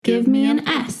Give me an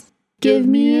S. Give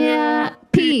me a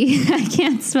P. I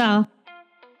can't spell.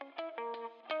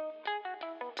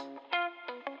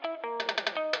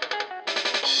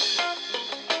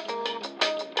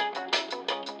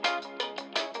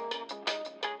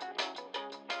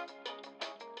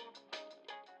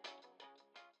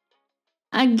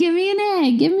 Give me an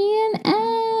A. Give me an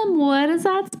M. What does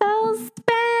that spell?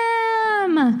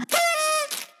 Spam.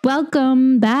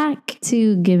 Welcome back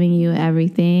to Giving You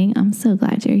Everything. I'm so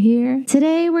glad you're here.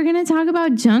 Today, we're going to talk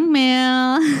about junk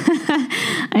mail.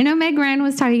 I know Meg Ryan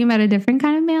was talking about a different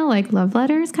kind of mail, like love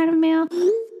letters kind of mail.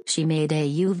 She made a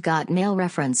 "You've Got Mail"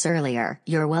 reference earlier.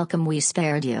 You're welcome, we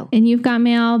spared you. And You've Got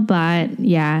Mail, but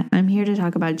yeah, I'm here to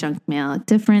talk about junk mail.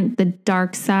 Different, the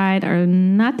dark side, or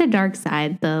not the dark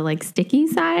side, the like sticky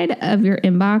side of your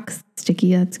inbox.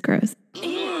 Sticky, that's gross.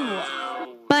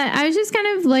 But I was just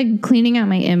kind of like cleaning out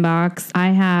my inbox. I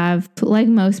have, like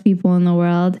most people in the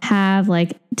world, have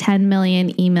like 10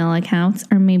 million email accounts,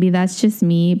 or maybe that's just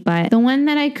me. But the one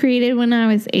that I created when I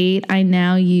was 8, I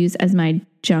now use as my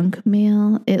junk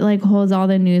mail. It like holds all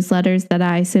the newsletters that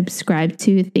I subscribed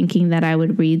to thinking that I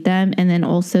would read them, and then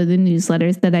also the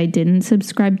newsletters that I didn't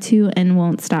subscribe to and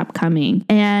won't stop coming.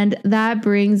 And that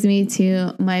brings me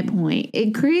to my point.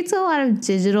 It creates a lot of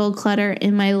digital clutter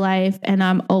in my life, and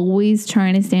I'm always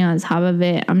trying to stay on top of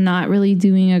it. I'm not really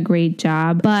doing a great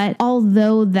job, but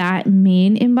although that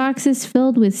main inbox is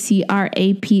filled with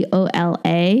CRAPOLA,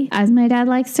 as my dad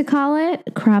likes to call it,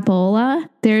 crapola,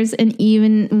 there's an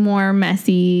even more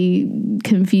messy,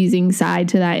 confusing side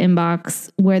to that inbox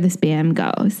where the spam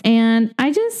goes. And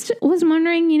I just was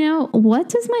wondering, what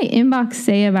does my inbox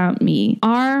say about me?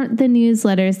 Are the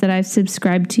newsletters that I've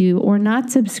subscribed to or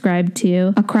not subscribed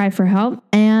to a cry for help?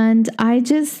 And I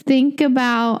just think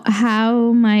about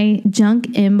how my junk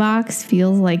inbox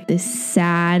feels like this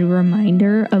sad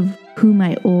reminder of who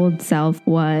my old self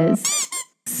was.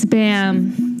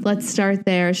 Spam. Let's start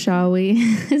there, shall we?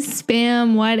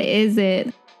 Spam, what is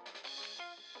it?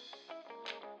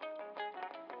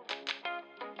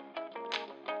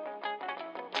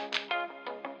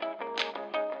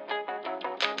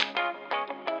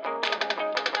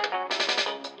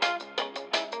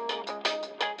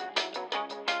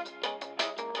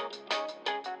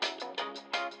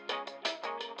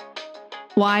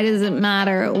 Why does it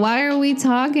matter? Why are we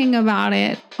talking about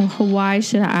it? Why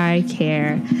should I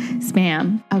care?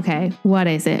 Spam. Okay, what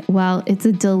is it? Well, it's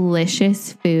a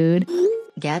delicious food.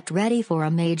 Get ready for a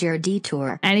major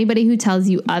detour. Anybody who tells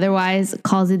you otherwise,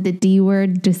 calls it the D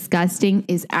word, disgusting,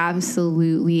 is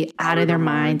absolutely out of their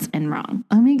minds and wrong.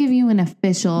 Let me give you an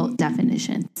official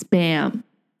definition. Spam.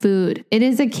 Food. It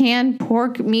is a canned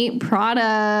pork meat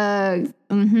product.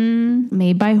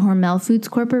 Made by Hormel Foods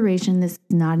Corporation. This is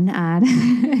not an ad.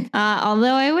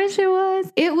 Although I wish it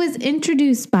was. It was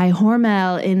introduced by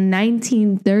Hormel in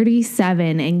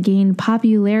 1937 and gained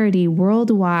popularity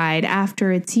worldwide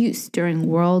after its use during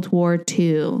World War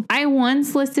II. I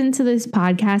once listened to this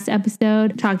podcast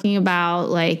episode talking about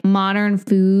like modern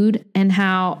food and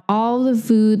how all the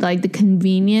food, like the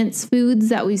convenience foods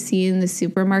that we see in the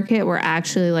supermarket, were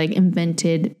actually like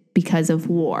invented because of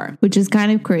war, which is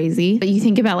kind of crazy. But you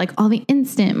think about like all the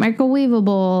instant,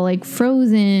 microwavable, like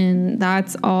frozen,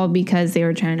 that's all because they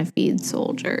were trying to feed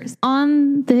soldiers.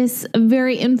 On this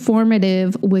very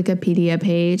informative Wikipedia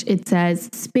page, it says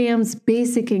Spam's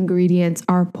basic ingredients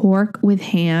are pork with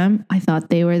ham. I thought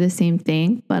they were the same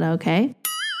thing, but okay.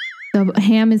 The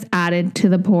ham is added to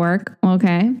the pork,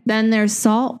 okay? Then there's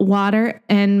salt, water,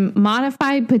 and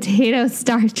modified potato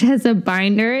starch as a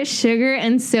binder, sugar,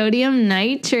 and sodium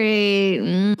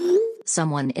nitrate.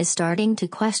 Someone is starting to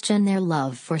question their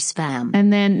love for spam.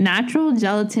 And then natural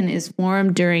gelatin is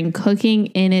formed during cooking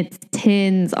in its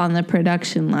tins on the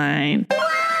production line.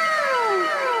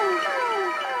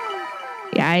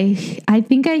 Yeah, I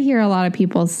think I hear a lot of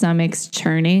people's stomachs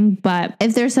churning, but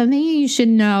if there's something you should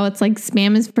know, it's like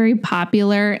spam is very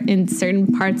popular in certain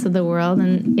parts of the world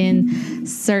and in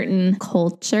certain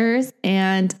cultures.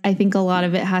 And I think a lot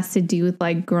of it has to do with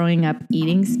like growing up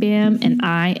eating spam. And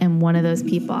I am one of those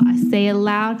people. I say it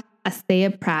loud. I say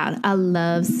it proud. I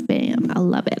love spam. I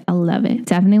love it. I love it.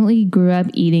 Definitely grew up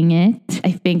eating it.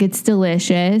 I think it's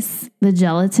delicious. The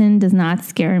gelatin does not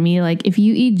scare me. Like if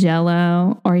you eat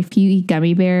Jell-O or if you eat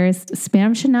gummy bears,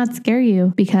 spam should not scare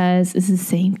you because it's the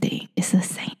same thing. It's the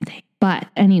same thing. But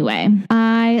anyway,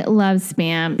 I love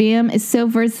Spam. Spam is so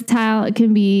versatile. It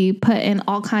can be put in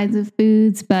all kinds of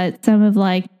foods, but some of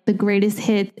like the the greatest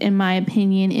hits, in my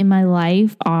opinion, in my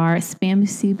life are spam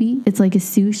musubi. It's like a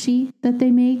sushi that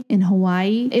they make in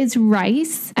Hawaii. It's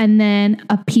rice and then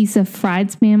a piece of fried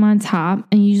spam on top.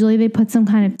 And usually they put some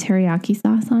kind of teriyaki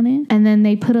sauce on it. And then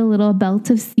they put a little belt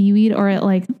of seaweed, or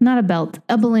like not a belt,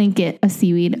 a blanket of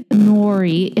seaweed,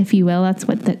 nori, if you will. That's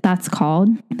what that's called.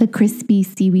 The crispy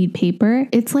seaweed paper.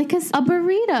 It's like a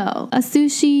burrito, a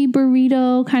sushi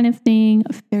burrito kind of thing.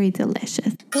 Very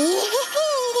delicious.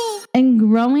 And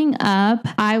growing up,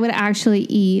 I would actually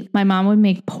eat, my mom would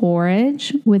make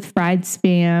porridge with fried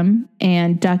spam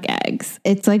and duck eggs.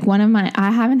 It's like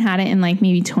I haven't had it in like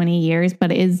maybe 20 years,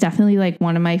 but it is definitely like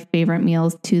one of my favorite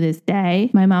meals to this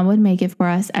day. My mom would make it for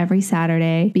us every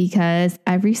Saturday because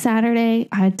every Saturday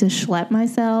I had to schlep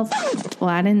myself. Well,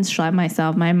 I didn't schlep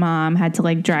myself. My mom had to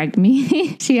like drag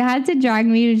me. She had to drag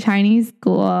me to Chinese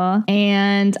school,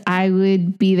 and I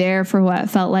would be there for what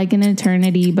felt like an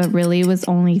eternity, but really it was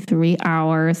only 3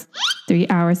 hours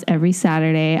every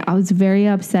Saturday. I was very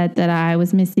upset that I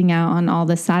was missing out on all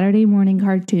the Saturday morning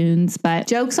cartoons, but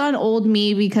joke's on old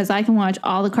me because I can watch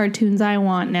all the cartoons I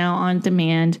want now on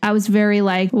demand. I was very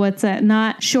like,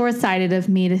 not short-sighted of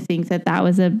me to think that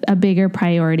was a bigger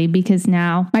priority, because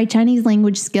now my Chinese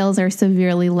language skills are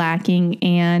severely lacking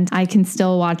and I can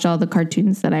still watch all the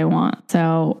cartoons that I want.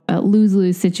 So a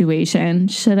lose-lose situation.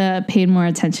 Should have paid more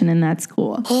attention in that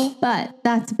school. But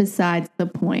that's besides the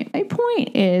point. My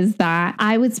point is that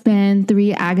I would spend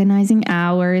 3 agonizing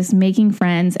hours making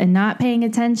friends and not paying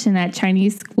attention at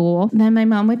Chinese school. Then my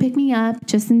mom would pick me up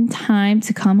just in time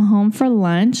to come home for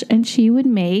lunch, and she would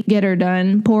make, get her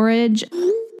done, porridge.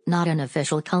 Not an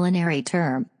official culinary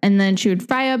term. And then she would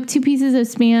fry up 2 pieces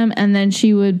of spam, and then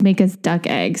she would make us duck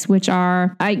eggs, which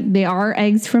they are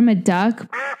eggs from a duck,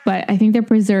 but I think they're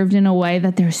preserved in a way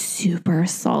that they're super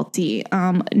salty.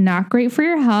 Not great for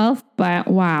your health, but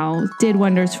wow, did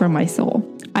wonders for my soul.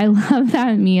 I love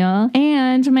that meal.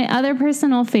 And my other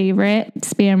personal favorite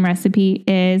spam recipe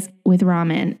is with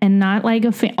ramen, and not like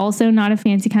also not a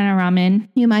fancy kind of ramen.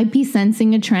 You might be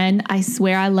sensing a trend. I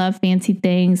swear I love fancy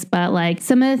things, but like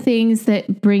some of the things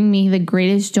that bring me the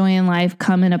greatest joy in life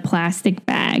come in a plastic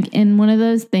bag. And one of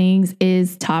those things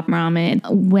is top ramen.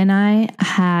 When I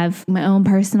have my own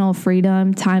personal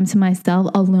freedom, time to myself,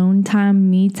 alone time,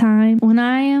 me time, when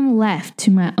I am left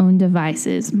to my own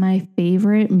devices, my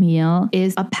favorite meal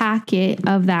is a packet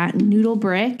of that noodle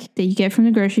brick that you get from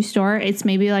the grocery store. It's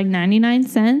maybe like 99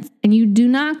 cents. And you do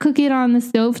not cook it on the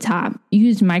stovetop. You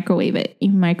just microwave it.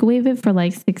 You microwave it for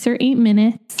like 6 or 8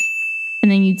 minutes.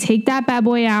 And then you take that bad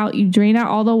boy out, you drain out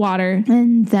all the water,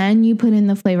 and then you put in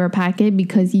the flavor packet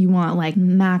because you want like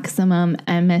maximum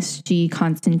MSG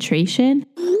concentration.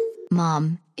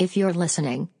 Mom, if you're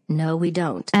listening, no, we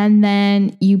don't. And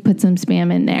then you put some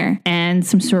spam in there and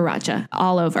some sriracha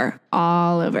all over.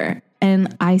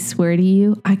 And I swear to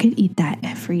you, I could eat that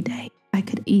every day. I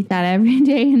could eat that every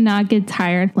day and not get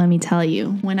tired. Let me tell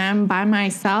you, when I'm by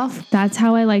myself, that's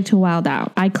how I like to wild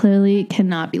out. I clearly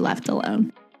cannot be left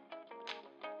alone.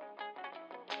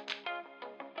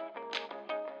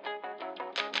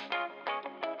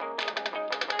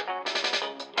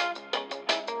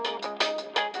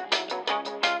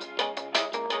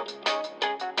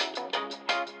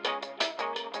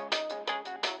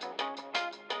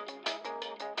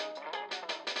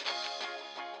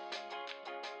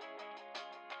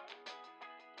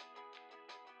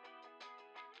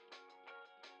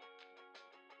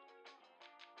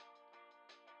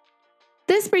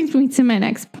 This brings me to my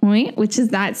next point, which is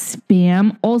that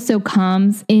spam also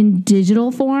comes in digital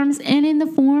forms and in the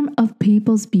form of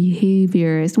people's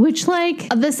behaviors, which like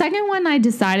the second one I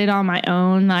decided on my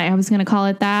own, I was going to call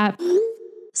it that.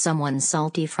 Someone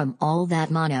salty from all that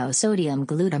monosodium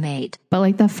glutamate. But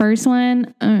like the first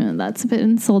one, that's a bit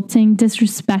insulting,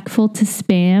 disrespectful to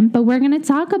spam. But we're going to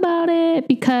talk about it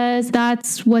because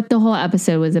that's what the whole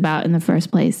episode was about in the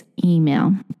first place.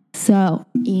 Email. So,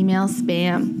 email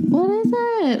spam.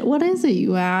 What is it,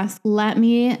 you ask? Let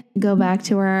me go back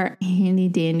to our handy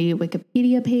dandy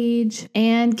Wikipedia page.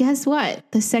 And guess what?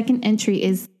 The second entry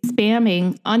is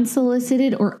spamming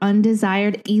unsolicited or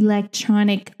undesired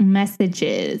electronic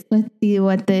messages. Let's see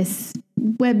what this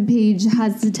webpage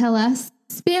has to tell us.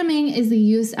 Spamming is the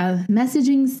use of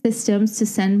messaging systems to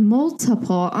send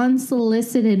multiple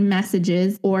unsolicited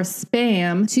messages or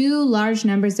spam to large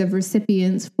numbers of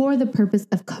recipients for the purpose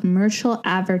of commercial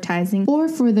advertising or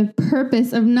for the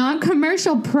purpose of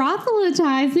non-commercial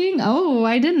proselytizing. Oh,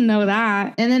 I didn't know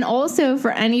that. And then also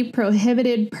for any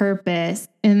prohibited purpose.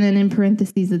 And then in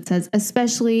parentheses it says,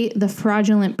 especially the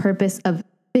fraudulent purpose of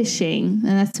phishing. And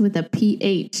that's with a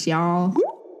PH, y'all.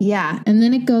 Yeah. And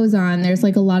then it goes on. There's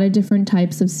like a lot of different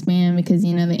types of spam because,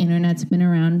 you know, the internet's been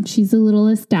around. She's a little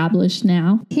established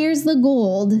now. Here's the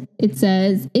gold. It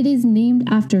says, it is named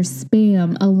after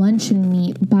Spam, a luncheon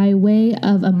meat by way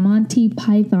of a Monty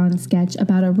Python sketch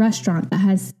about a restaurant that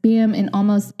has spam in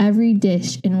almost every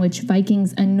dish, in which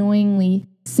Vikings annoyingly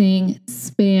sing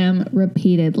spam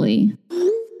repeatedly.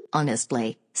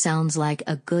 Honestly, sounds like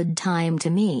a good time to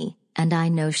me, and I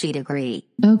know she'd agree.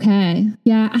 Okay.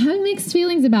 Yeah, I have mixed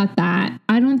feelings about that.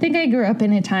 I don't think I grew up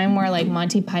in a time where like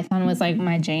Monty Python was like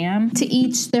my jam. To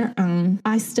each their own.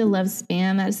 I still love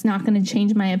spam. That's not going to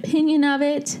change my opinion of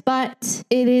it. But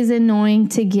it is annoying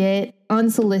to get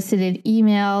unsolicited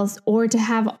emails or to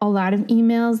have a lot of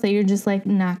emails that you're just like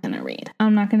not going to read.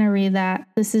 I'm not going to read that.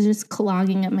 This is just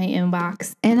clogging up my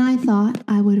inbox. And I thought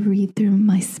I would read through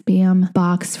my spam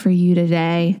box for you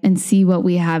today and see what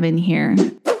we have in here.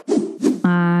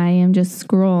 I am just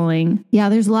scrolling. Yeah,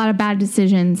 there's a lot of bad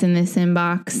decisions in this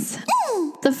inbox.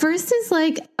 The first is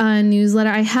like a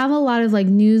newsletter. I have a lot of like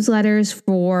newsletters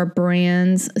for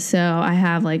brands. So I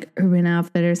have like Urban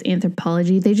Outfitters,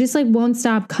 Anthropologie. They just like won't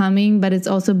stop coming, but it's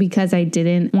also because I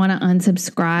didn't want to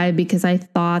unsubscribe because I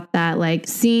thought that like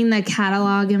seeing the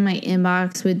catalog in my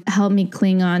inbox would help me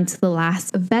cling on to the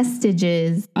last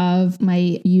vestiges of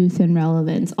my youth and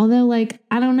relevance. Although like,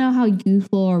 I don't know how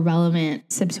youthful or relevant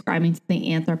subscribing to the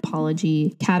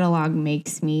Anthropologie catalog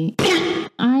makes me.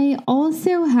 I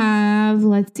also have,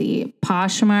 let's see,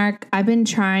 Poshmark. I've been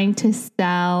trying to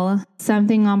sell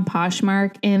something on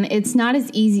Poshmark, and it's not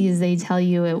as easy as they tell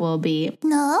you it will be.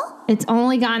 No? It's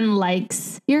only gotten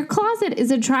likes. Your closet is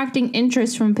attracting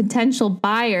interest from potential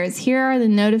buyers. Here are the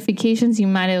notifications you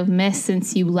might have missed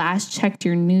since you last checked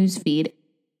your newsfeed.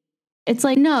 It's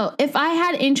like, no, if I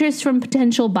had interest from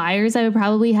potential buyers, I would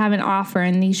probably have an offer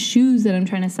and these shoes that I'm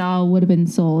trying to sell would have been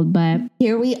sold. But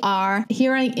here we are.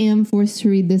 Here I am forced to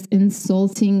read this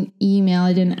insulting email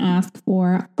I didn't ask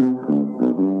for.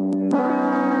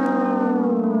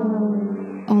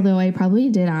 Although I probably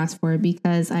did ask for it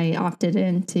because I opted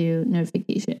into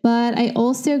notification. But I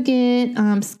also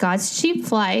get Scott's Cheap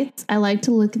Flights. I like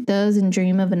to look at those and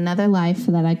dream of another life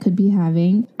that I could be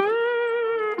having.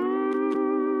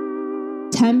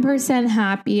 10%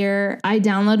 happier. I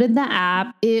downloaded the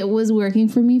app. It was working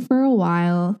for me for a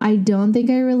while. I don't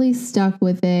think I really stuck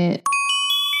with it.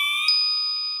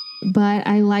 But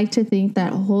I like to think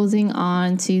that holding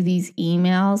on to these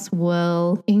emails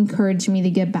will encourage me to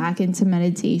get back into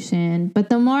meditation. But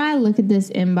the more I look at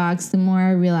this inbox, the more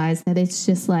I realize that it's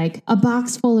just like a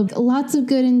box full of lots of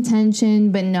good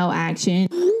intention, but no action.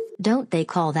 Don't they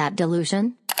call that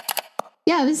delusion?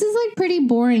 Yeah, this is like pretty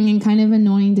boring and kind of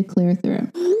annoying to clear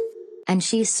through. And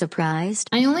she's surprised?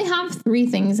 I only have 3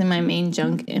 things in my main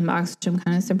junk inbox, which I'm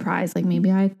kind of surprised. Like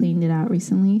maybe I cleaned it out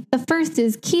recently. The first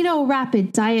is Keto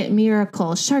Rapid Diet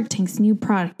Miracle. Shark Tank's new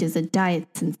product is a diet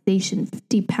sensation,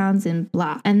 50 pounds and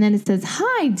blah. And then it says,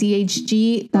 hi,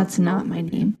 DHG. That's not my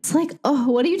name. It's like, oh,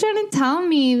 what are you trying to tell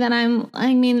me that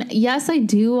I mean, yes, I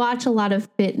do watch a lot of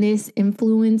fitness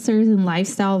influencers and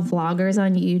lifestyle vloggers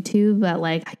on YouTube, but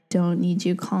like, I don't need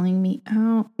you calling me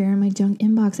out here in my junk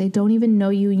inbox. I don't even know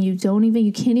you and you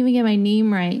can't even get my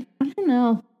name right. I don't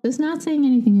know. It's not saying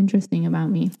anything interesting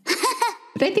about me.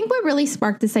 But I think what really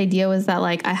sparked this idea was that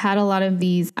like I had a lot of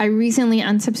these, I recently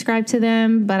unsubscribed to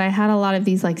them, but I had a lot of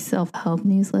these like self-help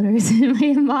newsletters in my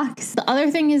inbox. The other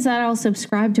thing is that I'll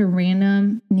subscribe to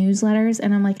random newsletters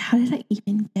and I'm like, how did I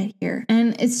even get here?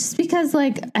 And it's just because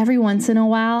like every once in a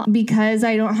while, because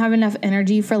I don't have enough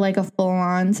energy for like a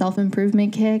full-on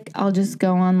self-improvement kick, I'll just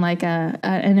go on like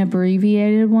an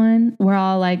abbreviated one where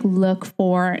I'll like look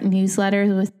for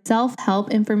newsletters with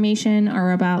self-help information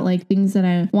or about like things that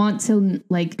I want to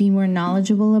like be more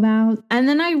knowledgeable about. And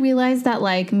then I realized that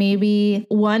like maybe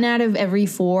 1 out of every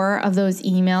 4 of those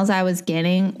emails I was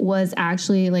getting was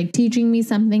actually like teaching me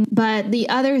something. But the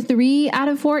other 3 out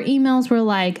of 4 emails were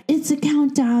like, it's a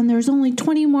countdown. There's only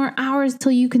 20 more hours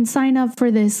till you can sign up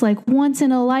for this like once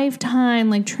in a lifetime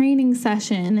like training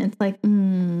session. It's like,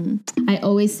 I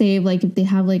always save like if they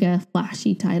have like a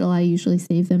flashy title, I usually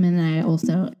save them and I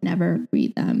also never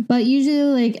read them. But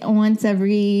usually like once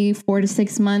every 4 to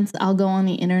 6 months, I'll go on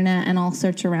the internet and I'll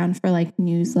search around for like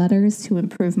newsletters to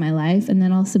improve my life. And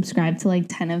then I'll subscribe to like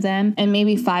 10 of them and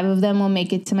maybe 5 of them will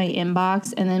make it to my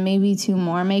inbox and then maybe 2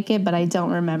 more make it, but I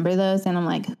don't remember those. And I'm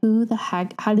like, who the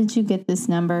heck? How did you get this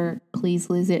number? Please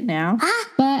lose it now.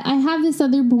 But I have this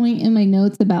other point in my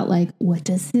notes about like, what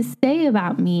does this say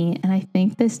about me? And I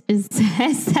think this just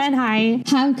says that I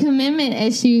have commitment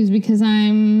issues because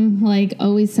I'm like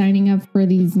always signing up for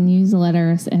these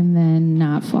newsletters and then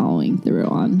not following through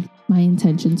on my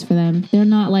intentions for them. They're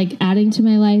not like adding to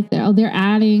my life. They're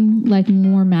adding like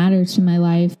more matter to my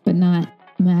life, but not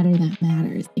matter that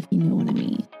matters, if you know what I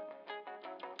mean.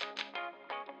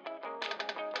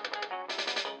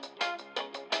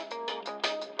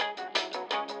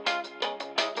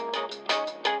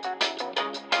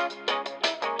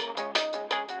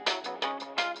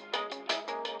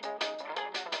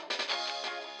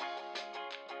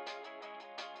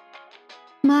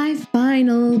 My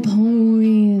final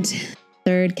point,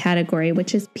 third category,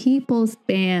 which is people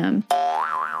spam.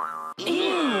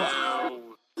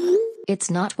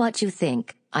 It's not what you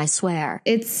think, I swear.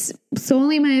 It's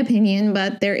solely my opinion,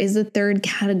 but there is a third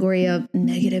category of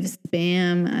negative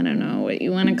spam. I don't know what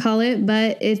you want to call it,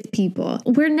 but it's people.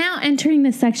 We're now entering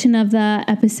the section of the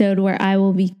episode where I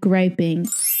will be griping.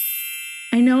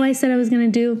 I know I said I was going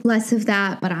to do less of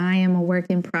that, but I am a work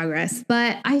in progress.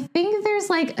 But I think there's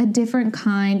like a different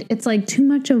kind. It's like too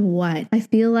much of what? I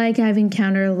feel like I've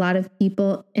encountered a lot of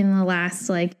people in the last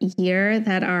like year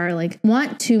that are like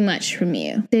want too much from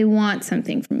you. They want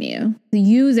something from you. The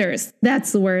users,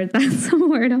 that's the word. That's the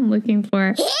word I'm looking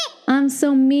for. I'm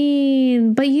so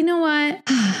mean. But you know what?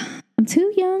 I'm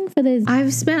too young for this.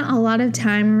 I've spent a lot of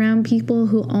time around people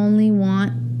who only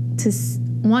want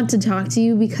to talk to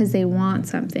you because they want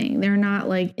something. They're not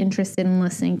like interested in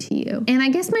listening to you. And I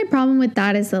guess my problem with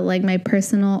that is that like my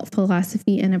personal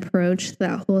philosophy and approach to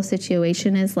that whole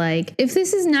situation is like, if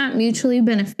this is not mutually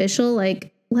beneficial,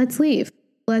 like let's leave.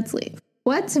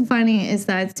 What's funny is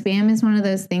that spam is one of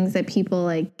those things that people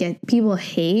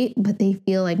hate, but they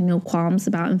feel like no qualms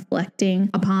about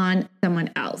inflicting upon someone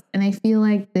else. And I feel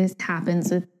like this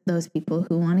happens with those people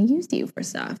who want to use you for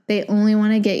stuff. They only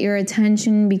want to get your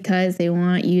attention because they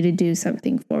want you to do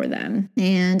something for them.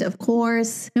 And of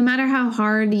course, no matter how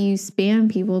hard you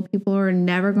spam people are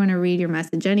never going to read your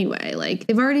message anyway. Like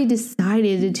they've already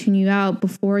decided to tune you out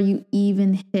before you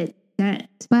even hit send.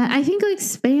 But I think like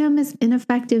spam is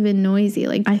ineffective and noisy.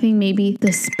 Like I think maybe the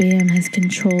spam has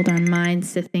controlled our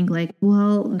minds to think like,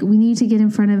 well, we need to get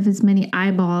in front of as many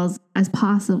eyeballs as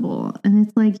possible. And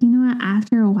it's like, you know what?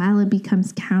 After a while, it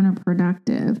becomes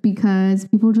counterproductive because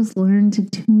people just learn to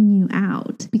tune you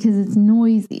out because it's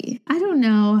noisy. I don't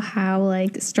know how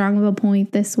like strong of a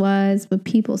point this was, but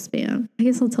people spam. I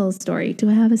guess I'll tell a story. Do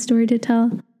I have a story to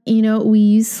tell? You know, we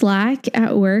use Slack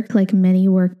at work, like many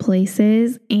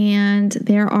workplaces, and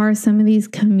there are some of these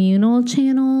communal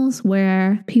channels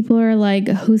where people are like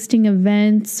hosting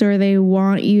events or they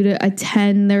want you to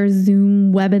attend their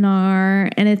Zoom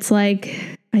webinar. And it's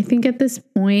like, I think at this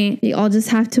point, you all just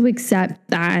have to accept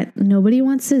that nobody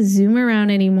wants to Zoom around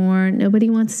anymore.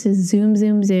 Nobody wants to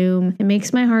Zoom. It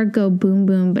makes my heart go boom,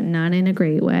 boom, but not in a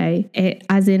great way.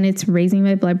 As in it's raising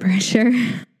my blood pressure.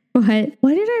 But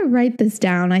why did I write this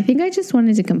down? I think I just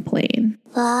wanted to complain.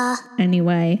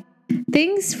 Anyway,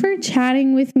 thanks for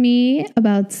chatting with me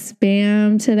about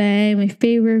spam today, my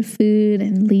favorite food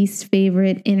and least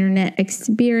favorite internet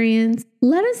experience.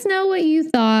 Let us know what you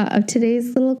thought of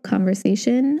today's little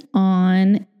conversation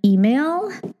on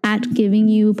email at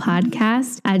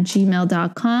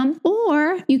givingyupodcast@gmail.com,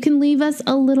 or you can leave us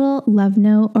a little love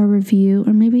note or review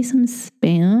or maybe some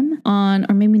spam on,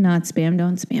 or maybe not spam,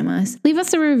 don't spam us. Leave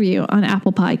us a review on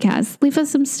Apple Podcasts. Leave us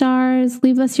some stars,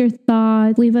 leave us your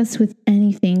thoughts, leave us with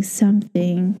anything,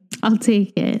 something. I'll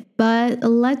take it. But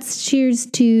let's cheers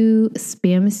to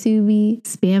spam musubi,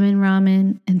 spam and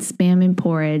ramen, and spam and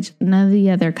porridge. None of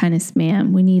the other kind of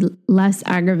spam. We need less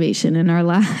aggravation in our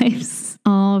lives.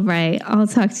 All right. I'll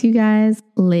talk to you guys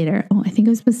later. Oh, I think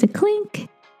I was supposed to clink,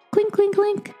 clink, clink,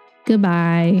 clink.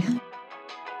 Goodbye.